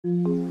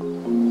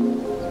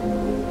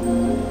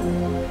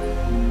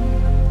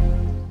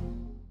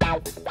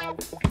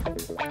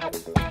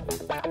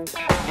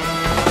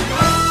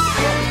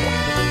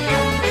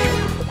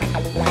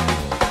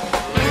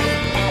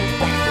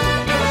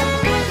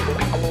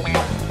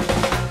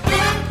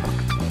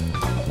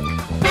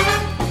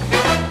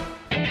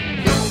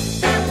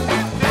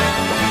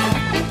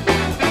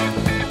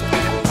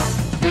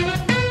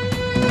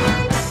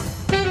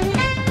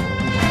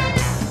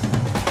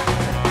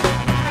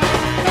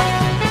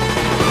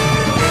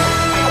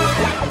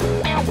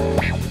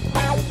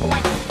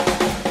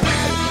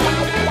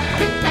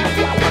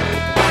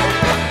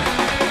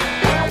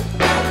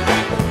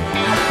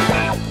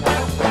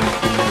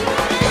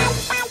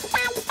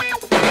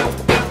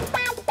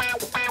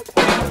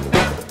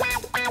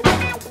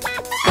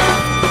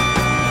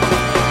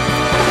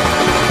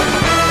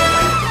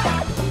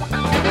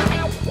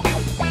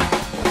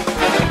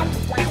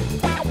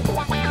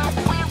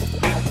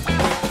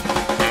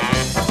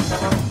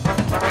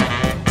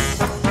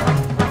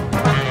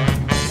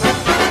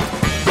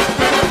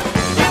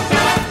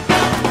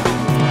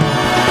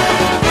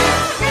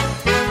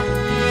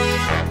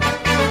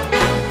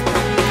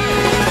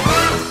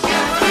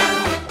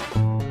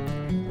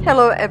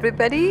Hello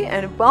everybody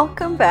and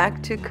welcome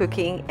back to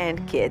Cooking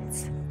and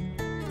Kids.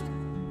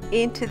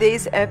 In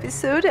today's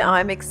episode,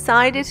 I'm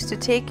excited to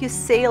take you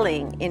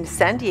sailing in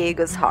San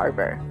Diego's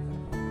harbor.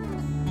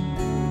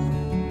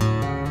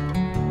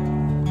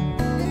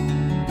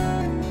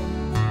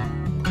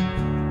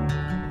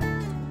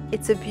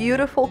 It's a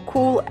beautiful,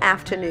 cool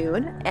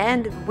afternoon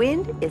and the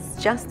wind is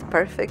just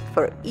perfect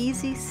for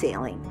easy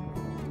sailing.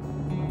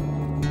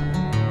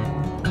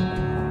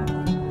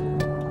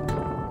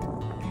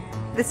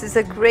 This is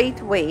a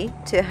great way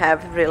to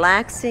have a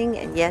relaxing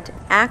and yet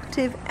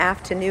active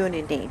afternoon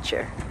in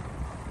nature.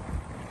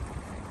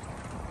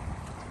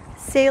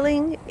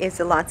 Sailing is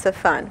lots of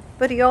fun,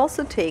 but it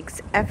also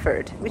takes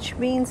effort, which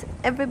means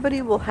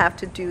everybody will have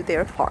to do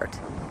their part.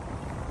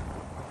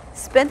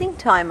 Spending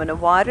time on the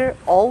water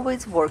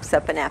always works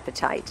up an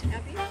appetite.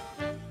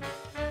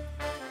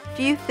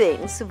 Few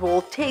things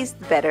will taste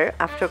better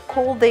after a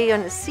cold day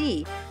on the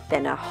sea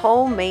than a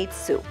homemade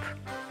soup.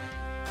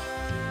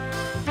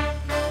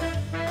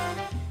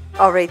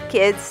 Alright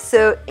kids,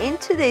 so in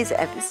today's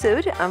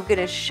episode, I'm going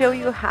to show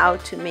you how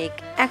to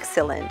make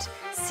excellent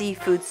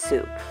seafood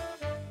soup.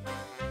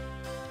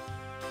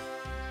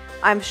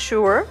 I'm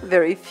sure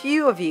very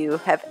few of you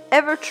have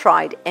ever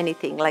tried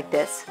anything like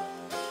this.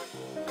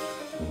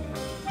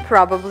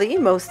 Probably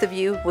most of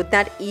you would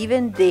not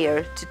even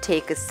dare to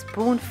take a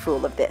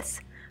spoonful of this,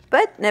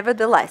 but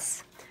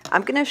nevertheless,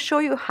 I'm going to show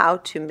you how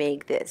to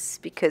make this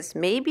because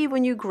maybe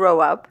when you grow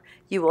up,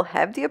 you will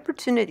have the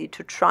opportunity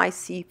to try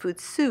seafood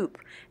soup,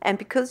 and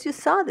because you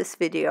saw this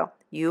video,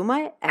 you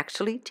might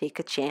actually take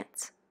a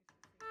chance.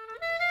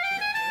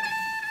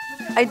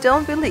 I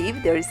don't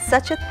believe there is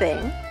such a thing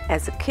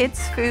as a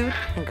kid's food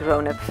and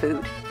grown-up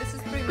food.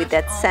 With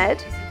that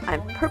said,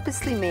 I'm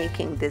purposely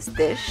making this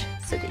dish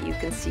so that you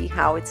can see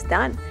how it's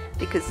done,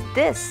 because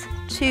this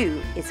too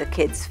is a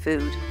kid's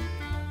food.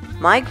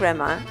 My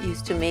grandma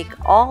used to make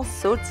all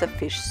sorts of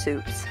fish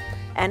soups,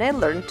 and I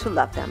learned to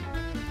love them.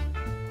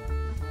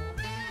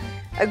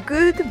 A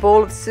good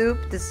bowl of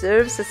soup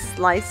deserves a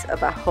slice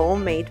of a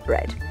homemade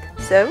bread.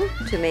 So,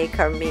 to make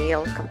our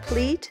meal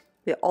complete,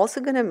 we're also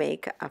going to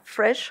make a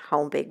fresh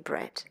home-baked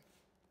bread.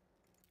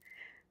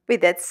 With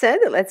that said,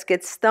 let's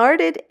get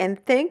started,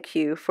 and thank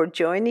you for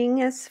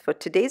joining us for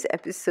today's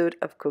episode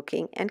of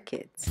Cooking and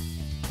Kids.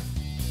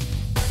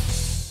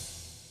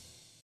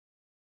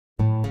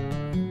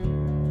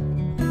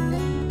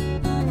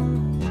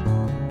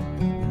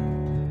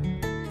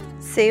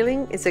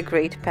 Sailing is a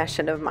great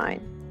passion of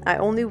mine. I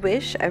only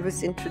wish I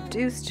was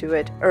introduced to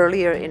it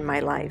earlier in my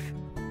life.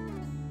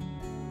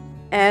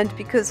 And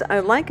because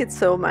I like it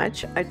so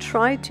much, I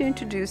try to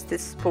introduce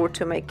this sport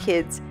to my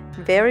kids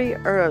very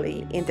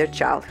early in their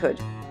childhood.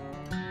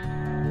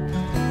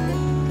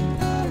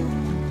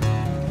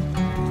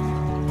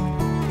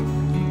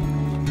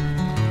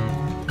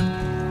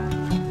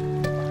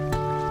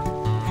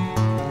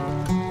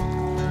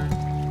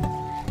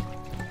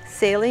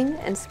 Sailing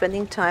and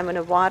spending time on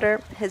the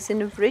water has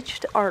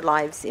enriched our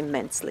lives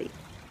immensely.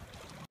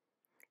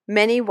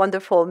 Many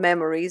wonderful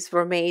memories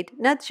were made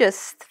not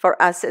just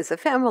for us as a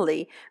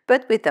family,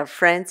 but with our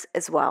friends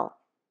as well.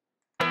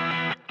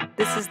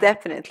 This is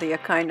definitely a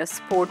kind of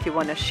sport you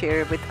want to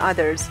share with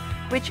others,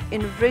 which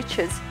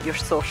enriches your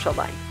social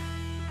life.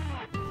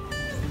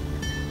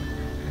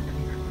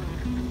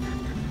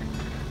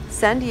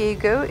 San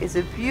Diego is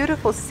a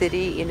beautiful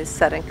city in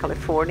Southern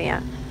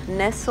California,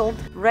 nestled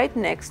right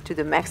next to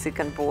the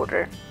Mexican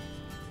border.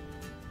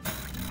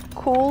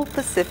 Cool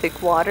Pacific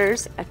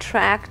waters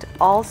attract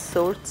all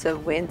sorts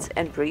of winds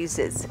and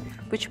breezes,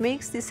 which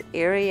makes this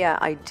area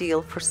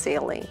ideal for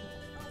sailing.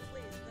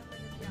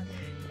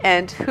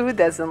 And who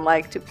doesn't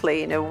like to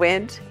play in the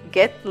wind,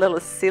 get a little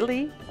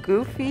silly,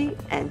 goofy,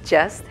 and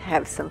just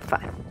have some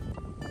fun?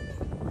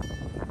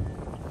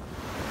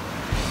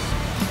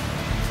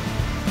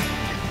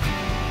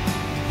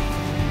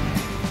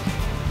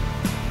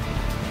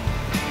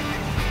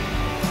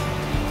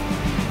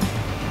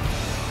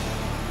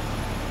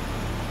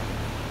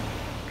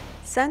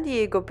 San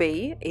Diego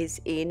Bay is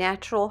a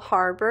natural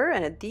harbor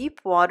and a deep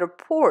water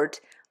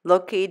port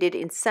located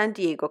in San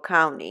Diego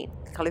County,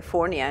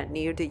 California,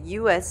 near the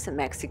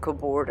US-Mexico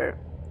border.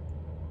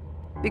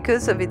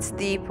 Because of its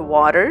deep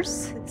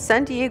waters,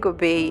 San Diego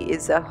Bay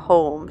is a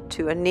home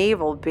to a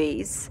naval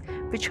base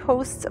which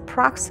hosts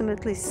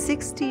approximately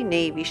 60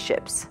 Navy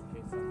ships,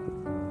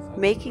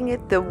 making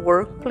it the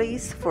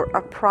workplace for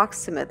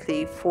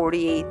approximately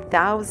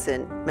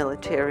 48,000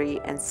 military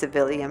and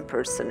civilian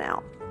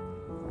personnel.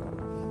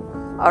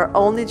 Our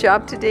only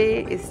job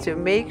today is to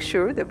make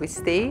sure that we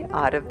stay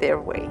out of their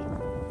way.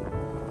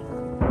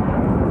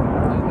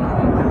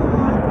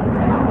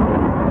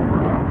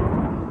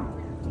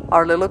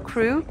 Our little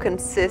crew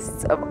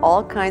consists of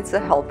all kinds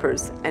of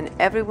helpers, and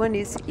everyone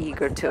is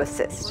eager to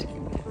assist.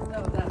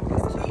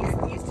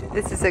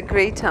 This is a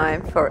great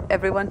time for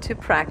everyone to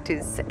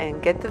practice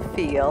and get the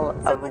feel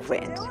of the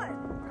wind.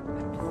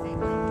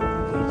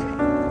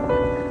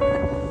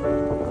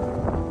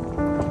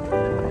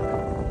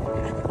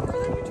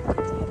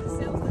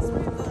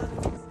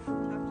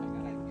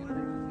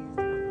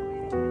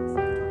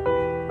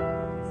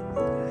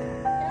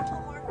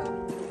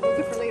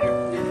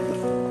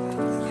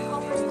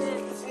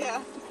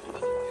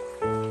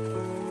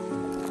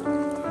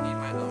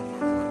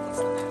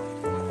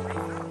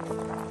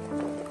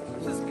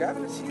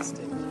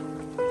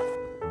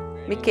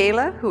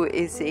 Michaela, who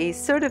is a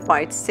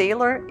certified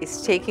sailor,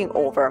 is taking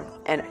over,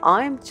 and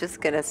I'm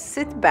just gonna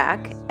sit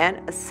back and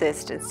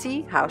assist and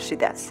see how she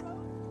does.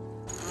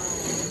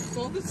 It's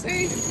all the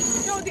same.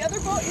 No, the other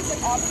boat is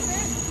like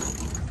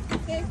opposite.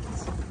 Okay.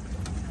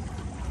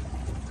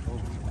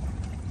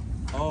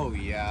 Oh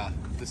yeah,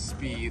 the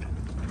speed.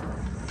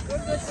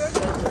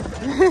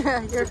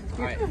 Good.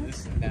 Alright,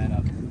 listen that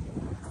up.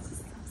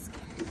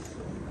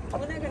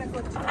 We're not gonna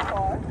go too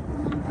far.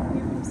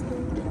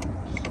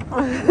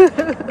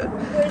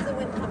 Where's the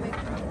wind coming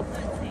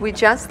from? We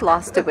just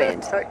lost the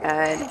wind,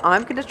 and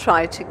I'm going to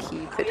try to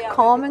keep it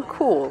calm and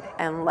cool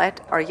and let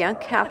our young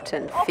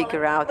captain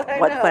figure out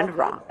what went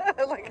wrong.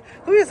 Like,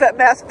 who is that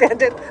masked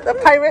bandit? The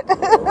pirate?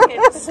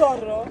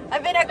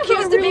 I've been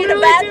accused of being a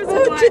bad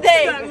food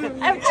today.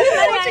 I have too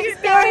many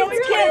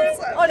experienced kids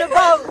on a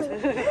boat.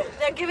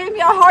 They're giving me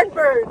a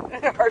heartburn.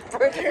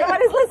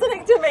 Nobody's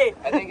listening to me.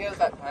 I think it was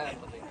that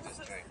pineapple thing you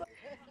just drank.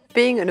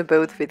 Being on a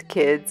boat with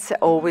kids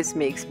always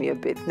makes me a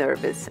bit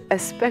nervous,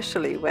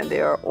 especially when they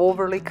are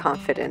overly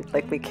confident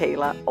like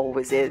Michaela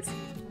always is.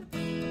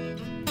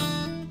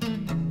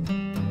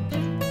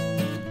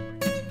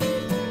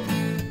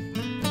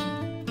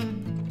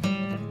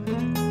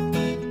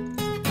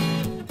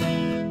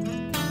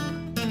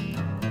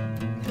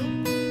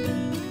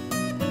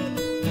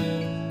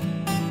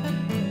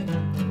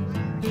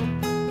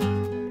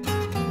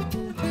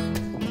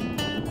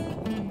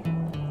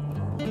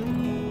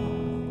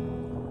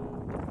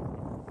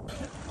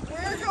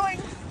 We're going,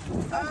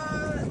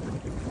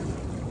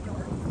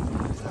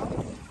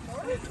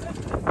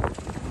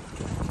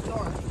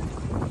 north.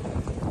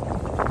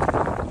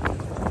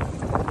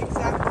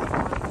 Exactly.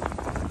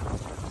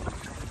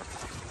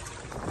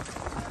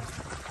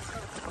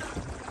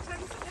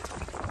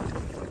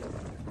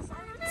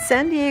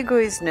 San Diego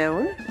is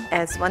known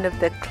as one of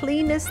the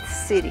cleanest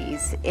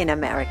cities in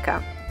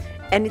America,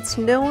 and it's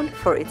known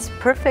for its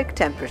perfect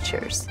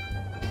temperatures.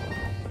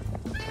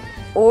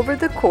 Over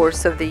the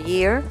course of the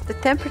year, the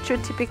temperature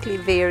typically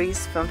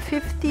varies from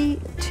 50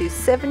 to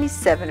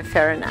 77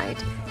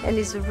 Fahrenheit and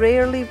is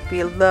rarely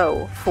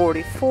below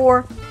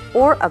 44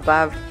 or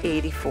above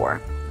 84.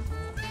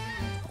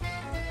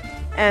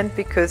 And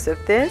because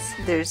of this,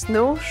 there's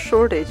no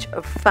shortage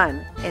of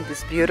fun in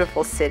this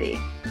beautiful city.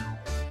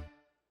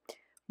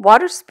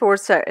 Water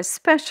sports are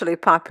especially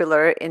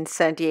popular in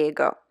San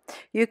Diego.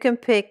 You can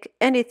pick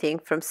anything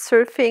from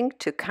surfing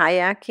to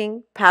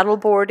kayaking,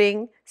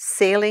 paddleboarding,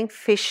 sailing,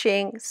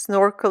 fishing,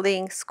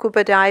 snorkeling,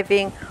 scuba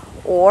diving,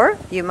 or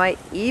you might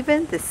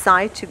even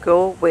decide to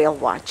go whale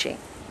watching.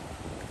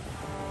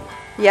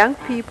 Young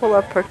people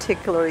are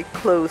particularly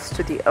close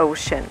to the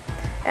ocean,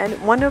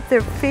 and one of their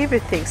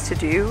favorite things to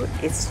do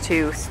is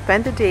to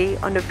spend a day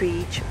on the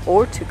beach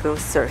or to go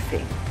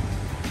surfing.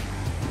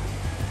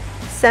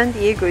 San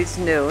Diego is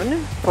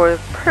known for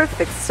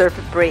perfect surf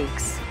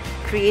breaks,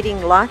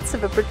 creating lots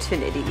of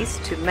opportunities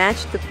to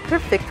match the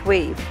perfect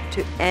wave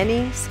to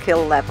any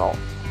skill level.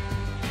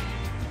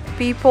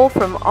 People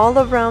from all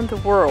around the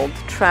world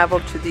travel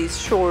to these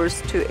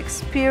shores to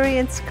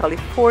experience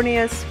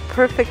California's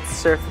perfect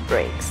surf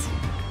breaks.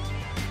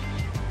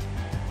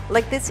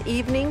 Like this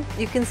evening,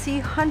 you can see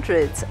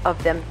hundreds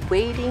of them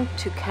waiting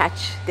to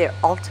catch their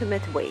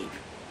ultimate wave.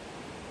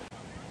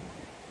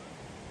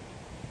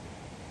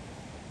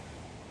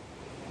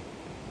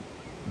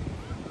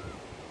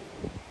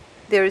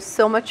 There is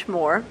so much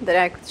more that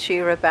I could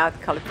share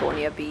about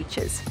California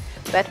beaches,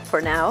 but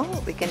for now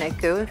we're gonna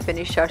go and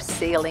finish our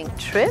sailing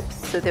trip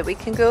so that we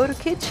can go to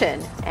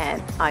kitchen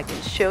and I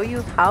can show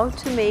you how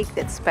to make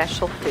that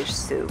special fish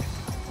soup.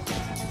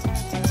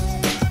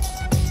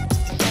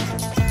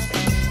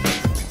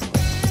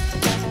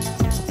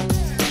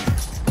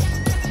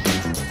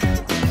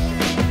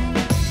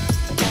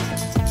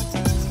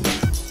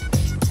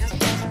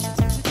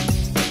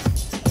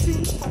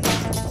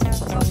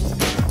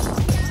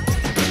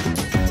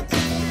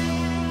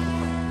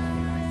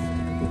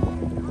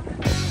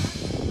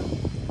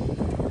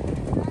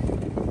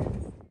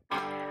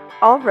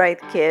 All right,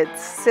 kids,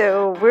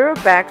 so we're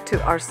back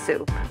to our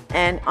soup,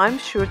 and I'm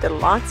sure that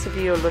lots of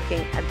you are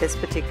looking at this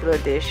particular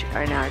dish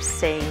and are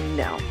saying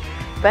no.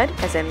 But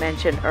as I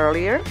mentioned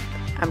earlier,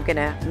 I'm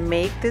gonna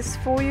make this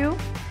for you,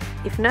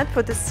 if not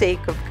for the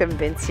sake of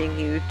convincing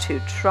you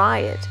to try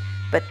it,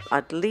 but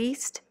at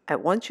least I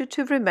want you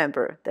to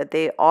remember that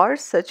there are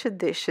such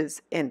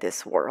dishes in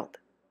this world.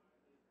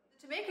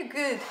 To make a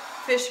good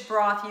fish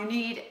broth, you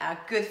need a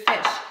good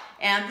fish.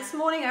 And this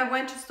morning I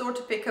went to the store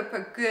to pick up a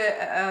good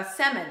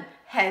salmon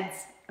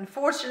heads.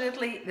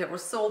 Unfortunately, they were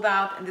sold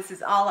out and this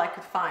is all I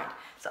could find.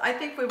 So I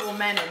think we will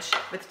manage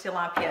with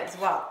tilapia as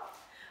well.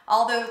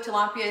 Although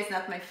tilapia is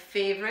not my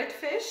favorite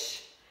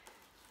fish,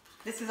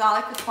 this is all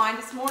I could find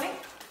this morning.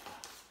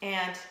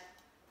 And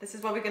this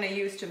is what we're going to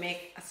use to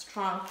make a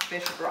strong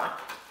fish broth.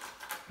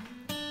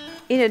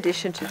 In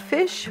addition to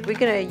fish, we're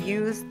going to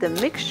use the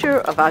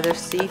mixture of other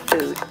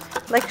seafood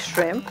like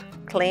shrimp,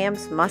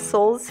 clams,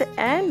 mussels,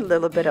 and a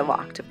little bit of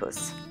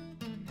octopus.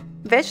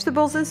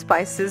 Vegetables and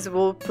spices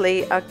will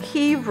play a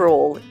key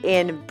role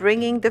in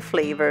bringing the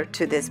flavor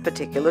to this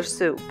particular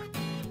soup.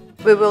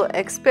 We will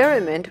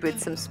experiment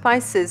with some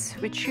spices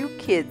which you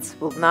kids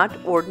will not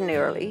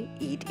ordinarily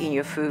eat in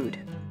your food.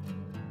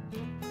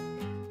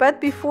 But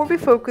before we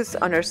focus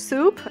on our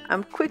soup,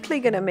 I'm quickly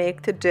going to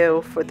make the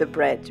dough for the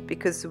bread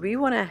because we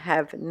want to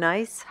have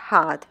nice,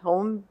 hot,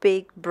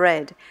 home-baked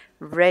bread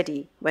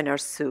ready when our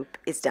soup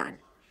is done.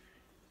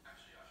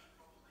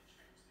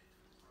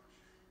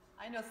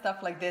 I know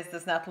stuff like this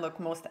does not look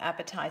most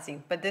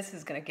appetizing, but this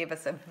is going to give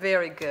us a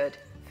very good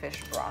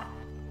fish broth.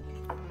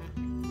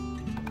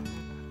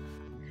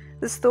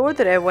 The store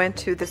that I went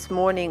to this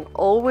morning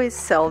always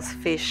sells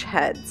fish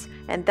heads,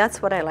 and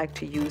that's what I like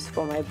to use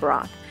for my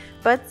broth.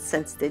 But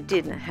since they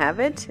didn't have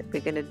it,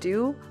 we're going to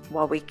do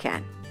what we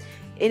can.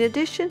 In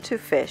addition to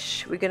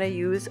fish, we're going to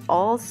use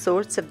all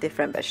sorts of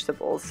different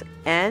vegetables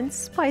and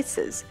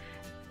spices.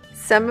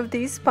 Some of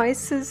these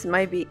spices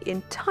might be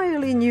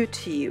entirely new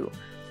to you,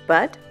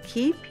 but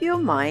keep your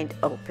mind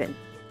open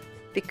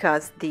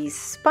because these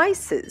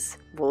spices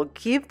will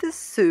give the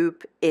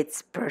soup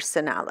its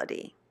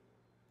personality.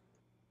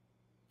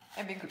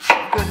 A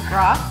good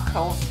broth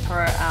calls for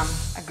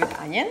a good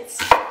onions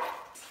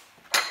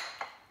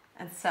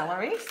and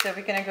celery. So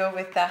we're going to go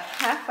with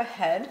half a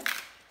head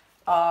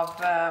of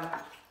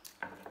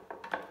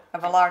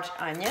a large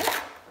onion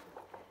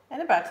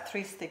and about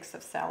 3 sticks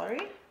of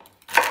celery.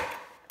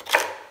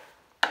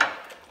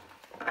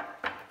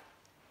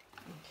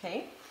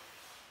 Okay.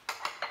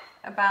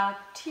 About a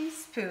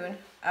teaspoon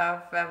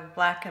of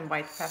black and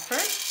white pepper,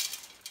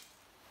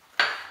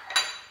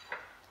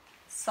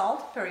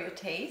 salt per your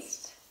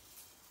taste.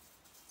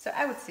 So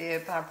I would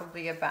say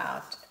probably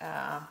about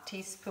a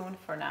teaspoon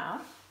for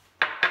now.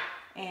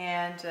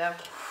 And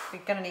we're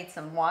gonna need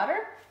some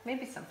water,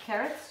 maybe some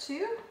carrots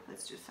too.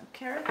 Let's do some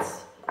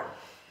carrots.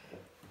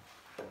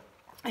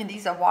 And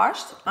these are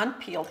washed,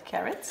 unpeeled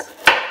carrots.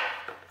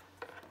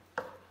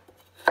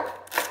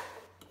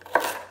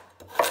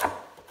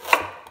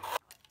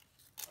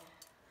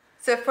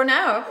 So for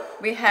now,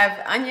 we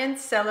have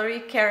onions, celery,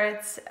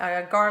 carrots,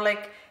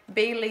 garlic,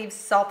 bay leaves,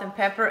 salt and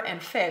pepper,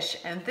 and fish.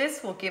 And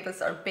this will give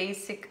us our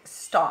basic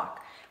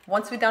stock.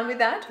 Once we're done with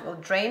that, we'll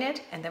drain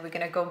it, and then we're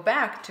gonna go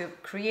back to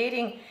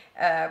creating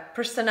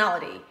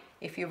personality,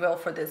 if you will,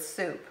 for this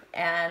soup.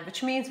 And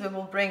which means we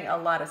will bring a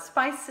lot of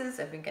spices,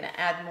 and we're gonna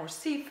add more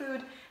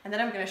seafood, and then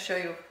I'm gonna show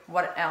you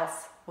what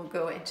else will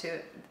go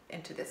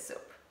into this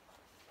soup.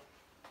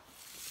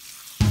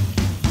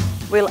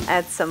 We'll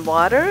add some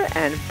water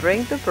and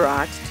bring the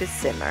broth to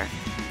simmer.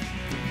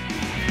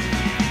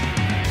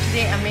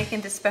 Today I'm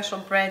making this special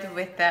bread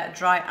with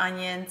dry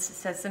onions,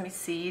 sesame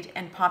seed,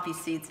 and poppy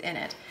seeds in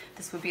it.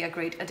 This would be a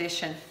great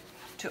addition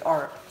to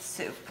our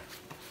soup.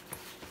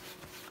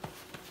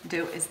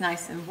 Dough is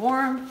nice and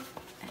warm,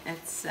 and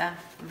it's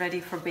ready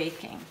for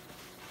baking.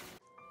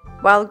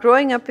 While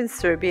growing up in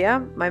Serbia,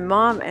 my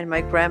mom and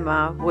my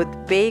grandma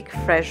would bake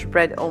fresh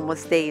bread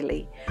almost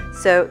daily.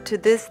 So to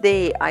this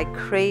day, I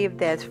crave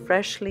that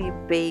freshly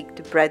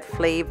baked bread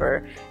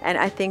flavor, and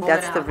I think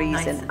that's the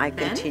reason I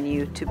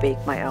continue to bake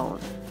my own.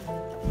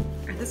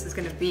 And this is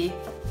going to be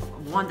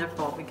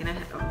wonderful. We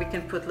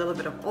can put a little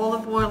bit of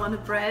olive oil on the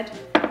bread.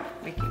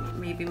 We can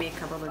maybe make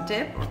a little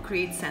dip or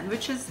create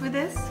sandwiches with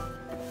this,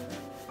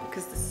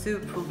 because the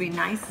soup will be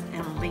nice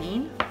and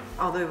lean,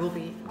 although it will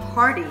be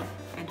hearty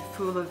and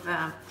full of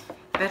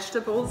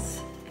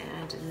vegetables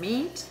and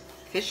meat,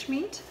 fish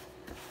meat.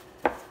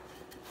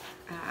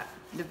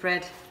 The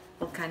bread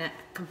will kind of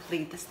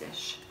complete this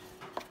dish.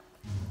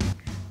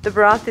 The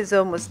broth is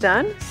almost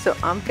done, so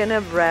I'm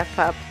gonna wrap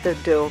up the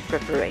dough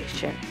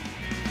preparation.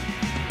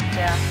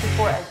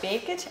 Before I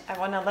bake it, I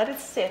want to let it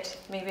sit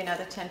maybe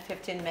another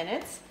 10-15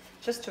 minutes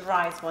just to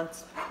rise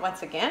once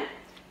again,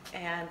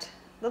 and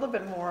a little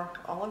bit more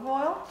olive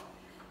oil.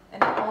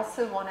 And I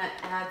also want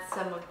to add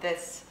some of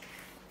this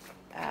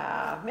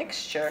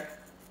mixture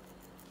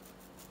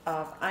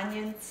of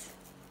onions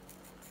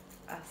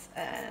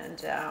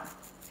and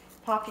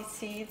poppy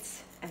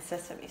seeds and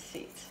sesame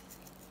seeds.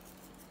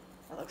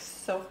 It looks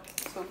so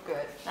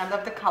good. I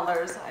love the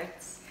colors.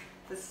 It's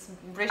this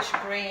rich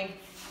green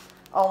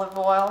olive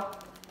oil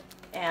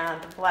and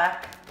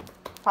black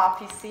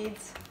poppy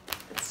seeds.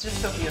 It's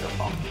just so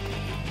beautiful.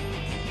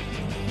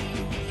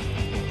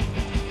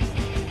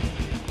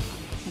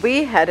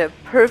 We had a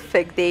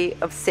perfect day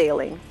of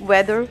sailing.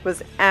 Weather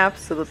was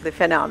absolutely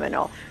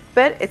phenomenal.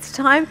 But it's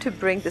time to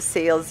bring the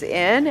sails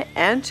in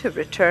and to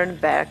return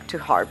back to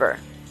harbor.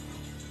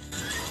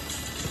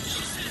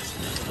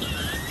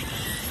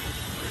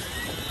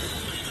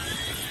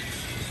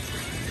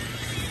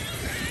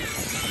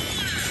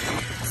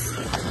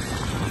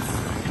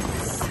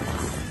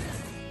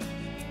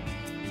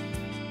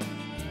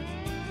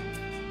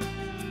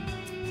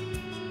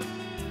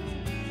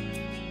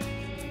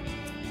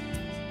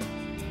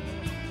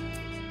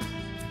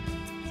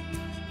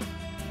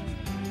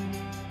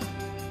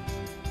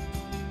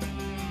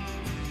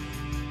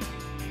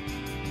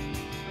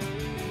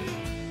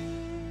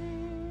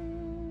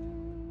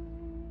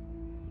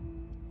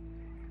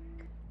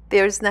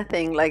 There's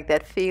nothing like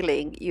that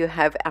feeling you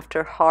have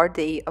after a hard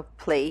day of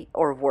play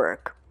or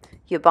work.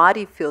 Your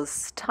body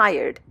feels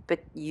tired,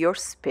 but your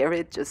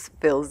spirit just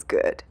feels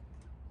good.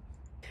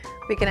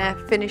 We're gonna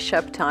finish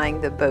up tying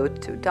the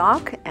boat to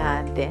dock,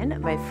 and then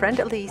my friend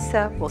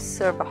Elisa will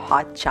serve a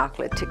hot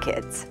chocolate to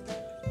kids.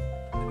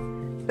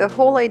 The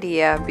whole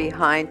idea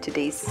behind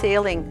today's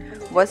sailing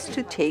was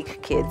to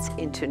take kids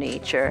into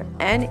nature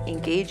and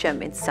engage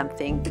them in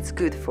something that's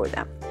good for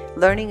them.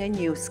 Learning a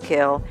new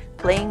skill,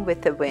 playing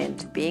with the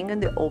wind, being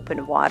in the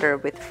open water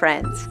with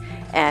friends,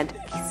 and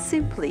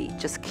simply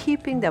just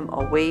keeping them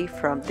away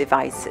from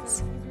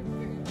devices.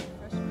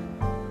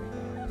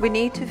 We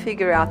need to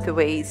figure out the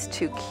ways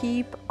to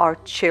keep our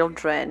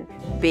children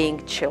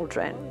being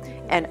children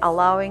and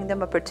allowing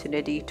them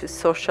opportunity to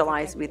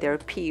socialize with their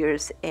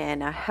peers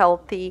in a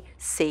healthy,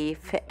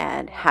 safe,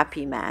 and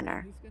happy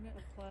manner.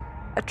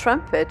 A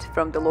trumpet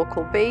from the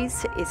local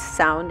base is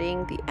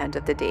sounding the end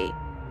of the day.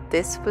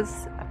 This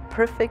was a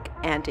perfect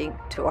ending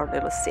to our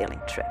little sailing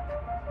trip.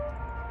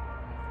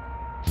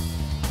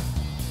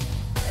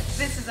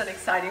 This is an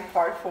exciting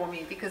part for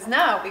me because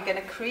now we're going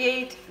to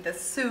create the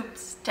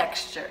soup's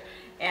texture.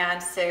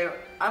 And so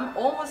I'm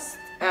almost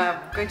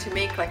going to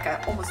make like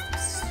a almost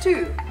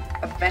stew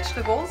of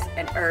vegetables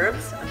and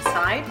herbs on the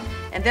side.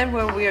 And then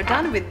when we are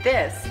done with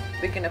this,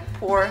 we're going to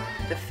pour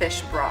the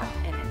fish broth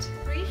in it.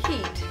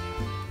 Preheat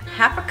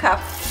half a cup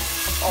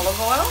of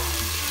olive oil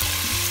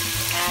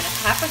and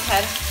half a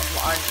head of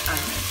large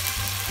onions.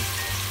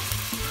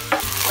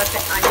 Let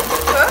the onions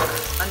cook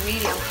on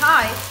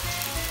medium-high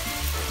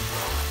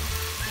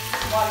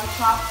while you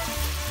chop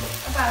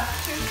about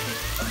 2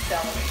 sticks of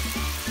celery.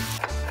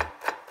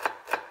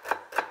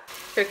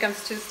 Here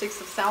comes 2 sticks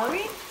of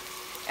celery,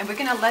 and we're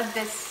gonna let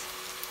this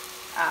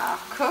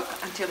cook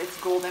until it's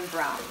golden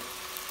brown.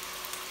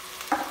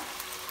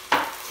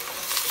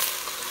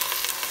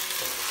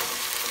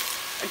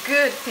 A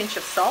good pinch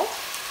of salt.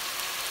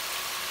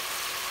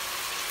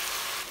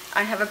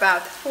 I have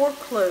about 4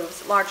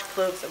 cloves, large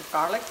cloves of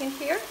garlic in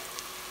here.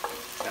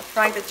 I'm gonna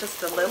fry it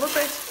just a little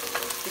bit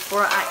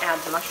before I add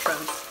the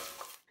mushrooms.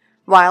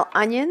 While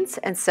onions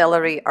and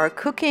celery are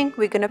cooking,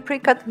 we're gonna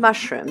pre-cut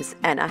mushrooms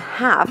and a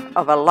half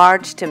of a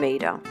large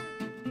tomato.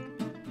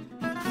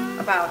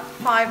 About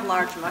 5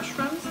 large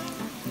mushrooms.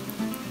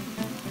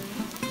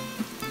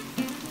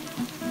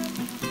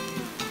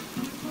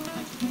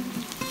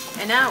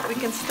 And now we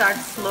can start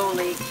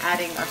slowly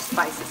adding our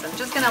spices. I'm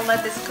just gonna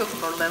let this cook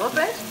for a little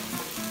bit.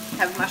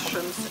 Have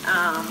mushrooms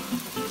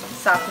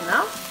soften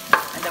up,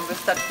 and then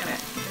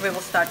we will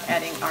start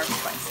adding our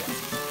spices.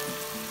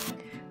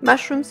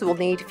 Mushrooms will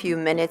need a few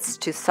minutes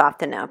to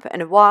soften up,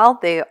 and while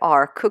they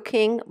are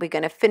cooking, we're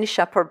going to finish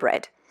up our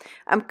bread.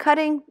 I'm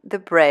cutting the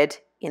bread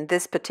in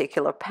this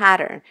particular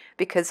pattern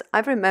because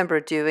I remember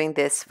doing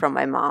this from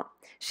my mom.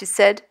 She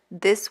said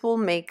this will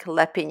make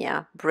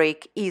lepina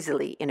break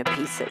easily into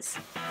pieces.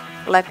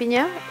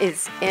 Lepina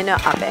is in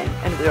an oven,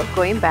 and we are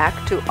going back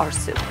to our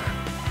soup.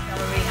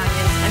 Celery,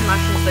 onions, and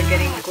mushrooms are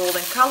getting a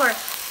golden color.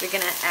 We're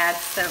going to add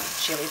some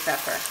chili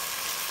pepper.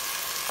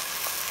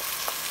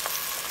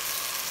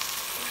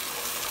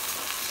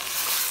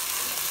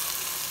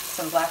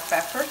 Some black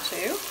pepper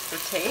too for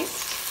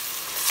taste,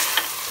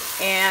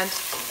 and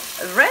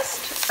the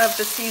rest of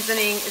the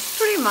seasoning is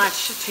pretty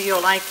much to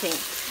your liking.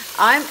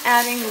 I'm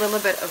adding a little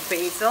bit of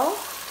basil,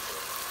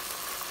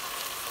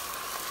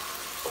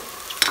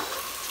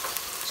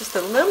 just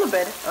a little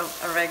bit of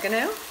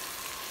oregano.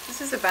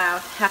 This is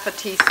about half a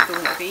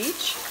teaspoon of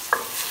each,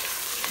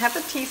 half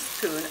a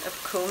teaspoon of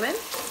cumin.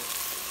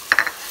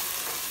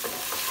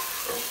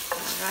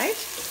 All right.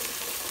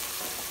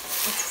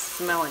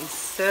 Smelling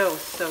so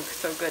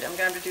good. I'm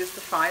going to reduce the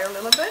fire a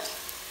little bit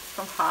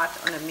from hot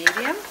on a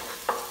medium.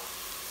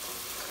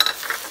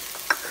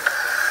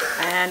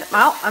 And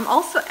well, I'm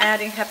also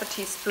adding half a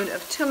teaspoon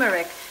of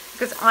turmeric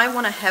because I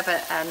want to have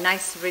a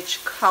nice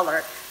rich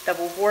color that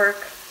will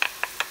work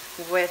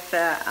with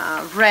the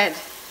red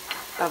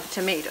of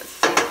tomatoes.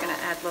 So I'm going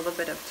to add a little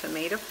bit of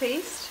tomato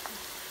paste.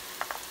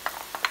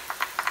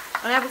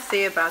 And I would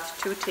say about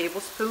 2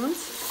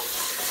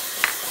 tablespoons.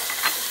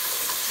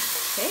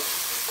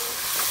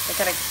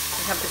 Okay, we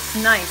have this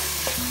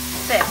nice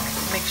thick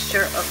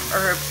mixture of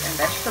herbs and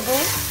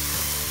vegetables,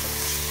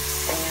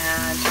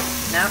 and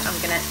now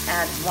I'm gonna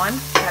add 1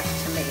 cut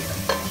tomato.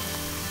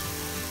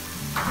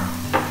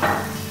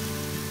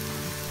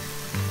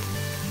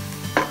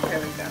 There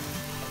we go.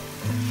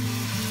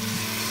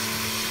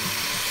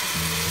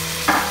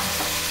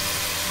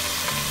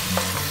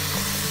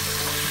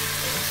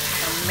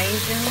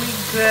 Amazingly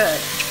good.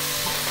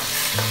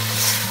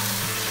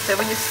 So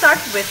when you start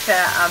with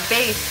a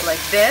base like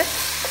this,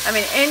 I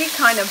mean, any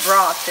kind of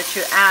broth that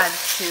you add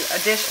to a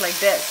dish like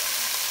this,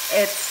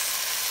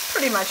 it's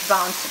pretty much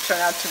bound to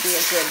turn out to be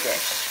a good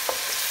dish.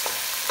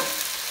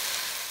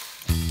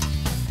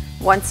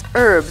 Once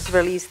herbs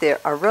release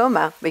their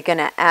aroma, we're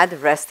gonna add the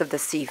rest of the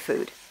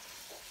seafood.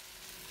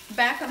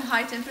 Back on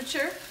high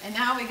temperature, and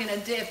now we're gonna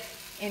dip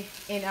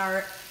in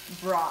our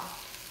broth.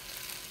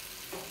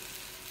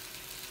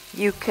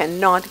 You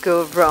cannot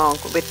go wrong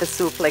with a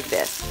soup like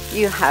this.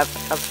 You have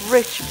a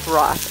rich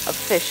broth of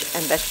fish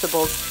and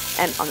vegetables,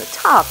 and on the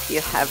top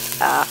you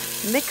have a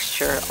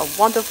mixture of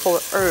wonderful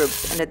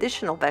herbs and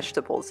additional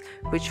vegetables,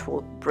 which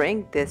will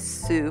bring this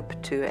soup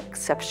to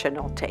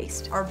exceptional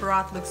taste. Our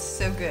broth looks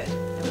so good.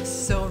 It looks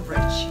so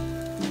rich.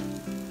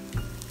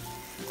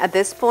 At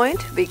this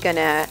point, we're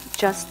gonna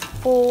just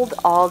fold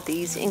all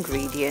these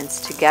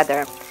ingredients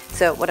together.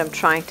 So what I'm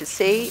trying to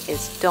say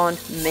is don't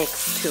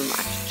mix too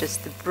much.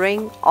 Just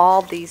bring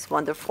all these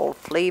wonderful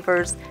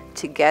flavors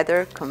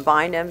together,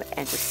 combine them,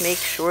 and just make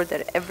sure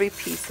that every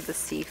piece of the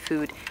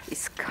seafood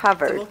is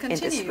covered in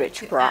this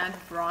rich broth. Add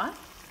broth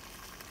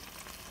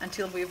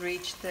until we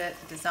reach the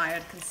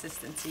desired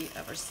consistency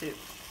of our soup.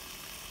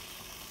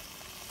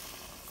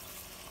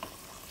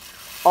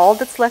 All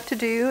that's left to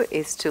do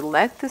is to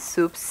let the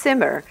soup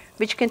simmer,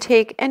 which can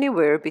take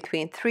anywhere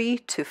between 3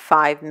 to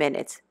 5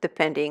 minutes,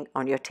 depending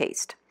on your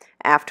taste.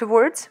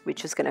 Afterwards, we're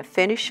just going to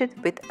finish it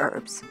with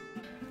herbs.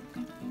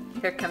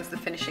 Here comes the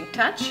finishing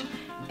touch.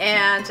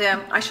 And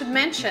I should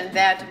mention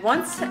that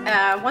once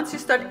you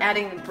start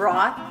adding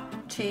broth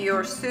to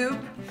your soup,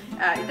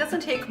 it doesn't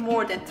take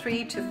more than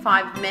 3 to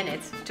 5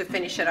 minutes to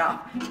finish it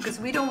off, because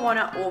we don't want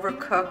to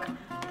overcook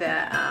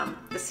the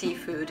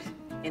seafood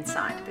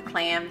inside, the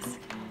clams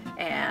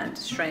and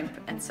shrimp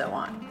and so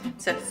on.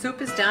 So the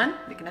soup is done.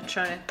 We're going to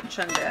turn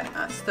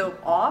the stove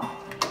off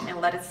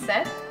and let it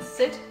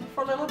sit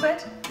for a little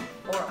bit,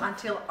 or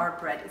until our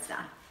bread is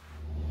done.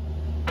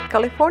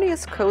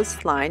 California's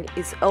coastline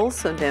is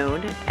also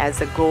known as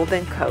the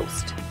Golden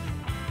Coast,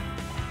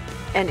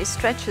 and it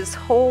stretches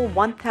whole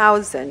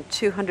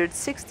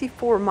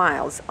 1,264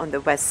 miles on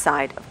the west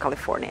side of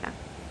California.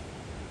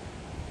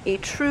 A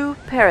true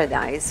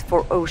paradise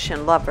for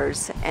ocean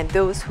lovers and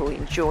those who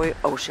enjoy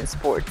ocean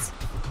sports.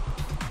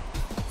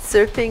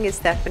 Surfing is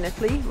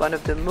definitely one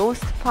of the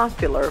most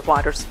popular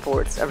water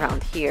sports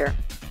around here.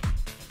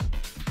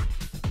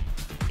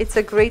 It's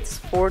a great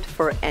sport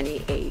for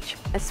any age,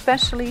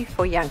 especially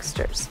for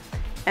youngsters.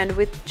 And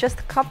with just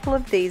a couple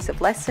of days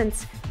of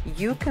lessons,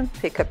 you can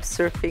pick up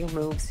surfing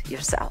moves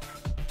yourself.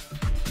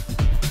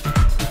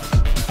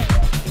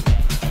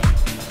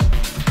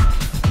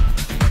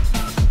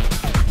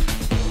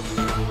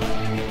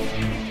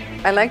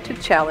 I like to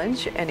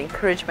challenge and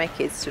encourage my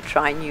kids to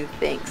try new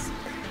things.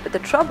 But the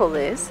trouble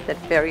is that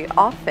very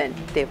often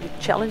they would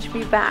challenge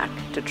me back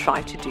to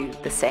try to do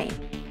the same.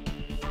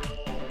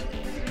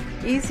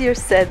 Easier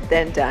said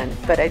than done,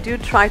 but I do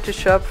try to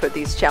show up for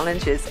these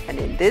challenges, and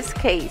in this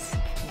case,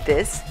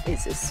 this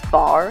is as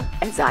far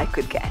as I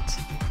could get.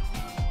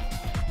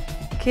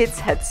 Kids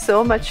had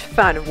so much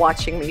fun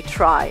watching me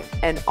try,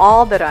 and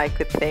all that I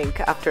could think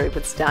after it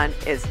was done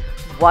is,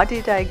 what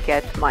did I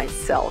get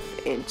myself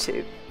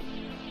into?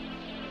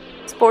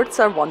 Sports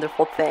are a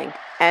wonderful thing,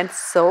 and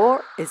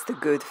so is the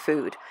good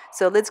food.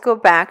 So let's go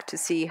back to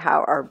see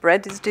how our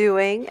bread is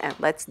doing, and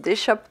let's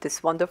dish up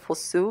this wonderful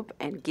soup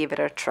and give it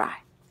a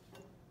try.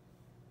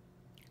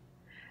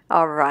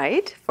 All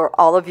right, for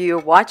all of you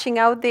watching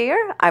out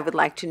there, I would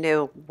like to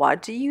know,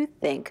 what do you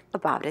think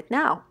about it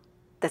now?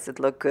 Does it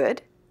look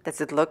good?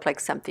 Does it look like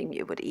something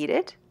you would eat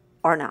it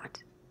or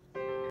not?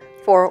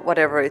 For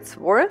whatever it's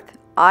worth,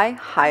 I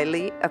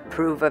highly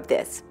approve of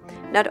this.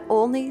 Not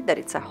only that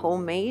it's a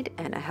homemade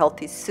and a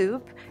healthy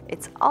soup,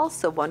 it's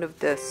also one of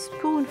the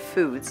spoon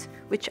foods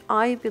which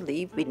I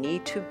believe we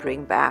need to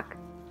bring back.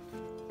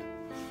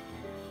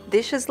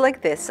 Dishes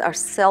like this are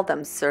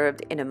seldom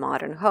served in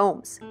modern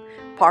homes.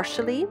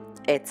 Partially,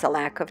 it's a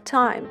lack of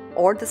time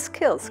or the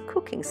skills,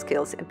 cooking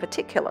skills in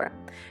particular,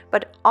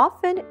 but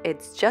often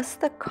it's just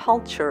the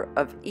culture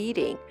of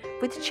eating,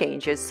 which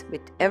changes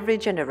with every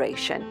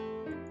generation.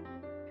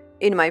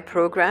 In my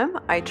program,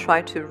 I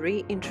try to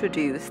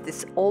reintroduce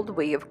this old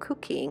way of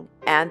cooking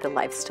and the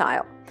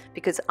lifestyle,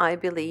 because I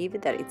believe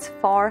that it's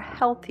far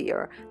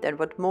healthier than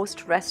what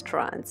most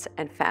restaurants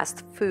and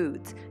fast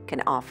foods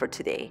can offer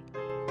today.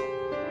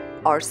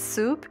 Our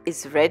soup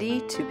is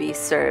ready to be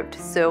served,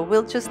 so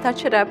we'll just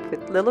touch it up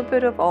with a little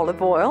bit of olive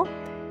oil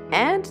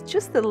and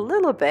just a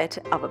little bit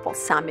of a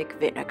balsamic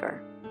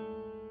vinegar.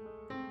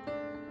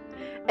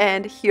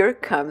 And here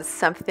comes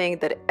something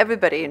that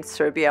everybody in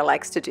Serbia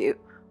likes to do.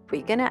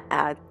 We're gonna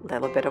add a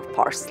little bit of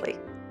parsley.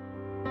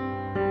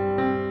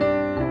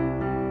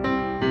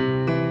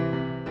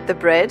 The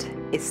bread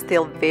is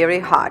still very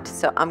hot,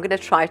 so I'm gonna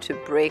try to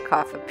break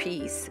off a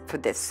piece for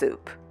this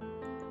soup.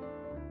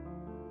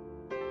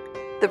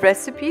 The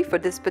recipe for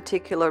this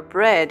particular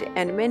bread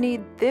and many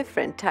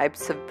different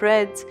types of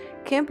breads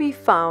can be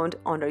found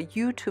on our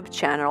YouTube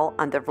channel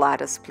under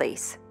VLADA'S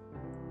Place.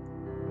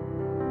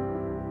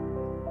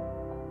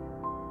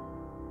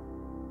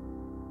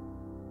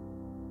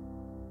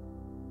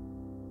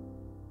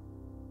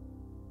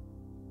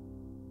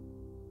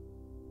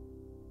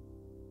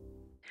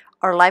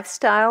 Our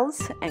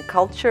lifestyles and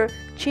culture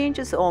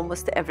changes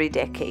almost every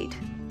decade.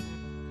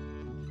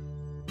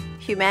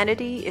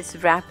 Humanity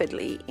is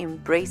rapidly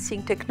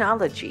embracing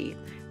technology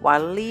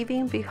while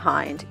leaving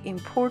behind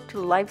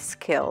important life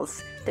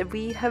skills that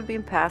we have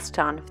been passed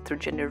on through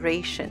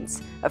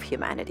generations of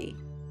humanity.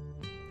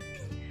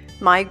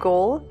 My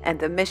goal and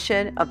the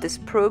mission of this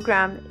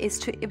program is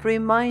to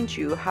remind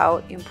you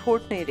how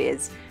important it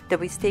is that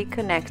we stay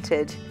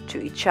connected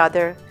to each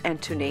other and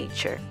to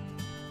nature.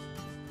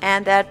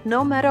 And that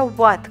no matter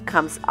what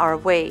comes our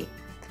way,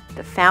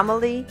 the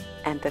family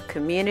and the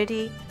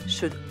community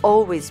should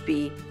always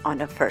be on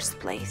the first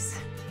place.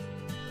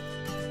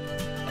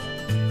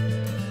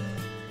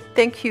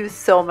 Thank you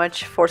so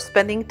much for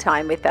spending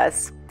time with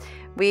us.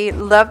 We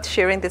loved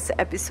sharing this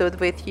episode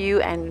with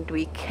you, and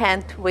we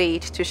can't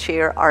wait to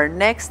share our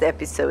next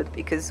episode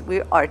because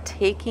we are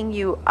taking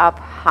you up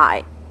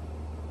high.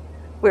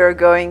 We're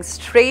going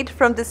straight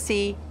from the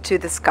sea to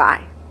the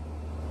sky.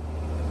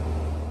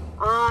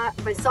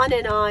 My son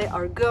and I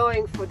are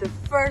going for the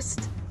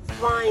first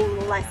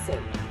flying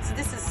lesson. So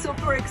this is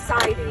super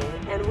exciting,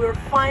 and we're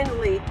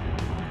finally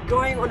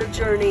going on a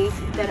journey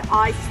that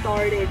I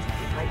started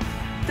like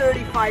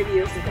 35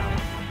 years ago.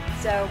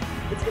 So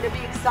it's going to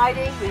be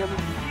exciting. We have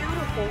a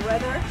beautiful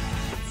weather.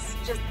 It's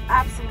just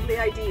absolutely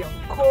ideal.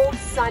 Cold,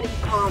 sunny,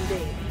 calm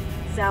day.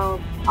 So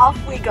off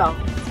we go.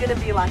 It's going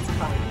to be lots of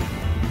fun.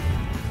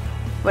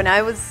 When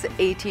I was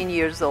 18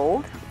 years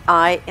old,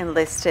 I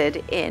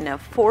enlisted in a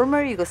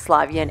former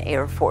Yugoslavian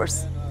Air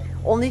Force.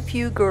 Only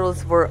few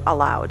girls were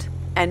allowed,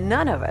 and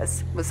none of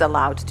us was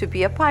allowed to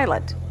be a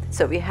pilot.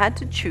 So we had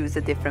to choose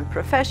a different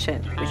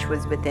profession, which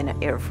was within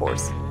an Air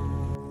Force.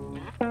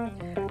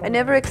 I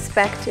never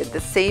expected the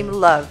same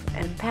love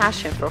and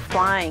passion for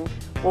flying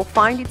will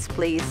find its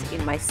place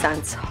in my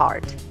son's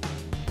heart.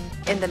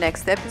 In the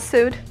next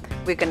episode,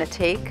 we're going to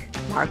take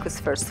Marco's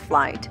first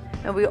flight,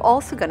 and we're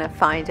also going to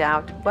find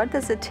out what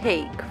does it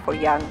take for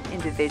young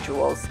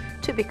individuals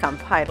to become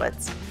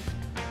pilots.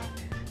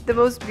 The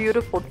most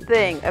beautiful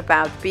thing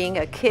about being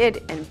a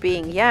kid and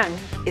being young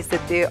is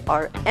that there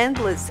are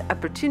endless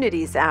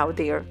opportunities out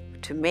there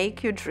to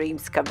make your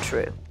dreams come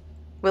true.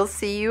 We'll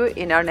see you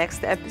in our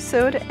next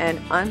episode, and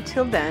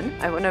until then,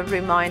 I want to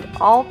remind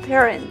all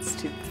parents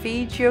to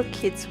feed your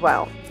kids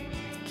well.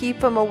 Keep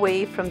them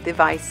away from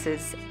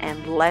devices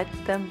and let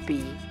them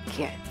be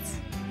kids.